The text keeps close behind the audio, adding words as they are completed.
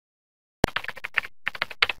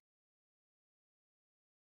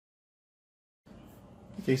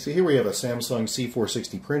Okay, so here we have a Samsung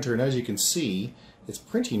C460 printer, and as you can see, it's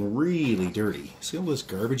printing really dirty. See all this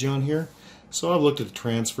garbage on here? So I've looked at the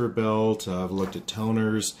transfer belt, I've looked at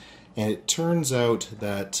toners, and it turns out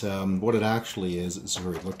that what it actually is,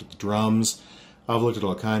 I've looked at the drums, I've looked at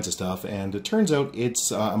all kinds of stuff, and it turns out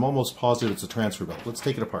it's, I'm almost positive it's a transfer belt. Let's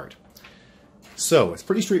take it apart. So it's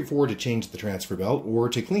pretty straightforward to change the transfer belt or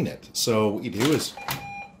to clean it. So what you do is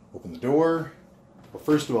open the door. Well,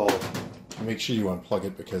 first of all, make sure you unplug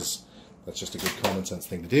it because that's just a good common sense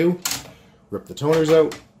thing to do. Rip the toners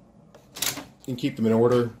out. You can keep them in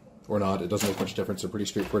order or not. It doesn't make much difference. They're pretty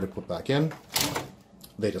straightforward to put back in.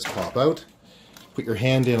 They just pop out. Put your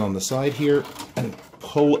hand in on the side here and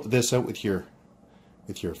pull this out with your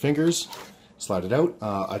fingers. Slide it out.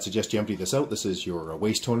 I'd suggest you empty this out. This is your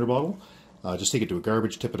waste toner bottle. Just take it to a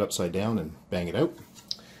garbage, tip it upside down, and bang it out.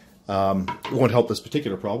 It won't help this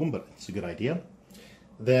particular problem, but it's a good idea.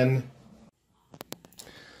 Then,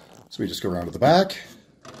 so we just go around to the back,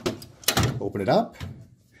 open it up.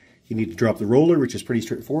 You need to drop the roller, which is pretty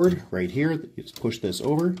straightforward. Right here, you just push this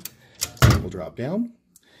over, it will drop down.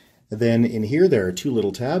 And then in here, there are two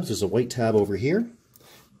little tabs. There's a white tab over here,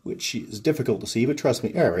 which is difficult to see, but trust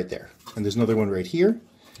me, right there. And there's another one right here.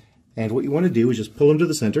 And what you want to do is just pull them to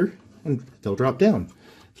the center, and they'll drop down.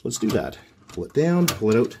 So let's do that. Pull it down,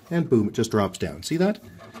 pull it out, and boom, it just drops down. See that?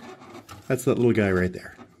 That's that little guy right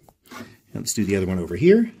there. And let's do the other one over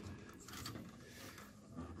here.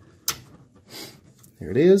 There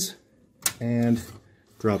it is. And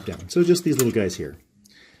drop down. So just these little guys here.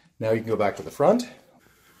 Now you can go back to the front.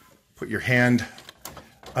 Put your hand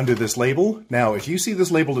under this label. Now, if you see this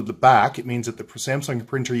label at the back, it means that the Samsung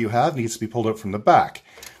printer you have needs to be pulled out from the back.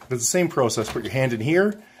 But it's the same process. Put your hand in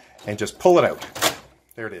here and just pull it out.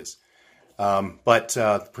 There it is.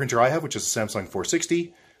 The printer I have, which is a Samsung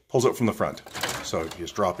 460, pulls out from the front. So you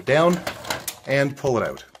just drop it down and pull it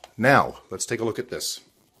out. Now, let's take a look at this.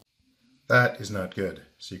 That is not good.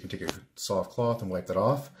 So you can take a soft cloth and wipe that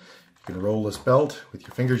off. You can roll this belt with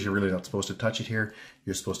your fingers. You're really not supposed to touch it here.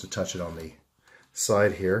 You're supposed to touch it on the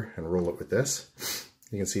side here and roll it with this.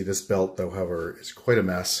 You can see this belt, though, however, is quite a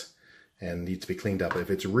mess and needs to be cleaned up. If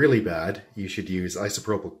it's really bad, you should use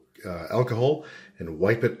isopropyl alcohol and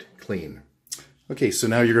wipe it clean. Okay, so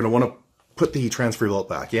now you're going to want to put the transfer belt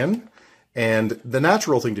back in, and the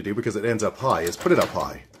natural thing to do, because it ends up high, is put it up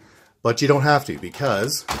high. But you don't have to,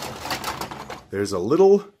 because there's a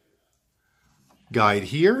little guide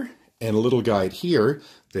here and a little guide here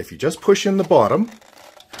that if you just push in the bottom,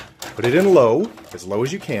 put it in low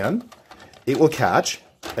as you can, it will catch,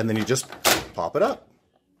 and then you just pop it up.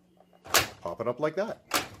 Pop it up like that.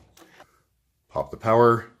 Pop the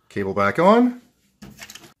power cable back on.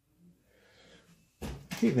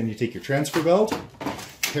 Okay, then you take your transfer belt,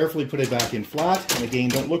 carefully put it back in flat, and again,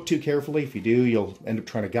 don't look too carefully. If you do, you'll end up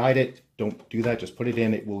trying to guide it. Don't do that, just put it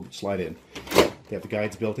in, it will slide in. If you have the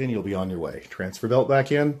guides built in, you'll be on your way. Transfer belt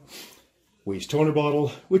back in, waste toner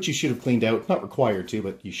bottle, which you should have cleaned out, not required to,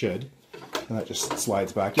 but you should. And that just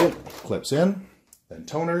slides back in, clips in, then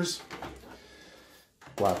toners.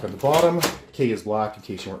 Black on the bottom, K is black in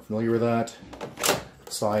case you weren't familiar with that.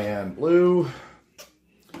 Cyan blue,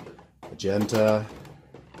 magenta,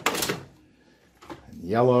 and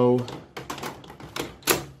yellow.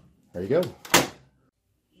 There you go.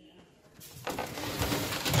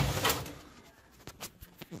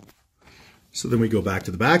 So then we go back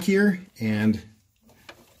to the back here and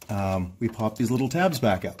we pop these little tabs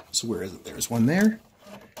back up. So where is it? There's one there.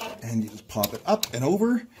 And you just pop it up and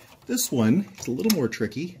over. This one is a little more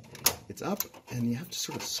tricky. It's up and you have to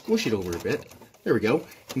sort of squish it over a bit. There we go.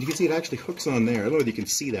 And you can see it actually hooks on there. I don't know if you can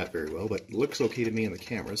see that very well, but it looks okay to me on the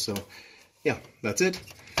camera. So yeah, that's it.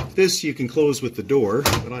 This you can close with the door,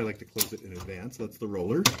 but I like to close it in advance. That's the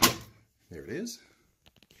roller. There it is.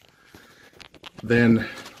 Then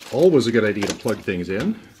always a good idea to plug things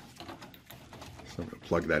in. So I'm going to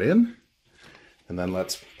plug that in. And then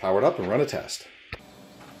let's power it up and run a test.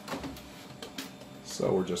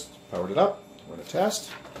 So we're just powered it up, run a test,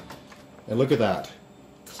 and look at that.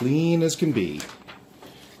 Clean as can be.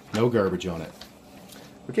 No garbage on it.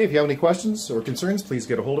 Okay, if you have any questions or concerns, please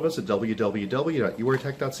get a hold of us at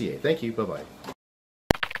www.urtech.ca. Thank you, bye-bye.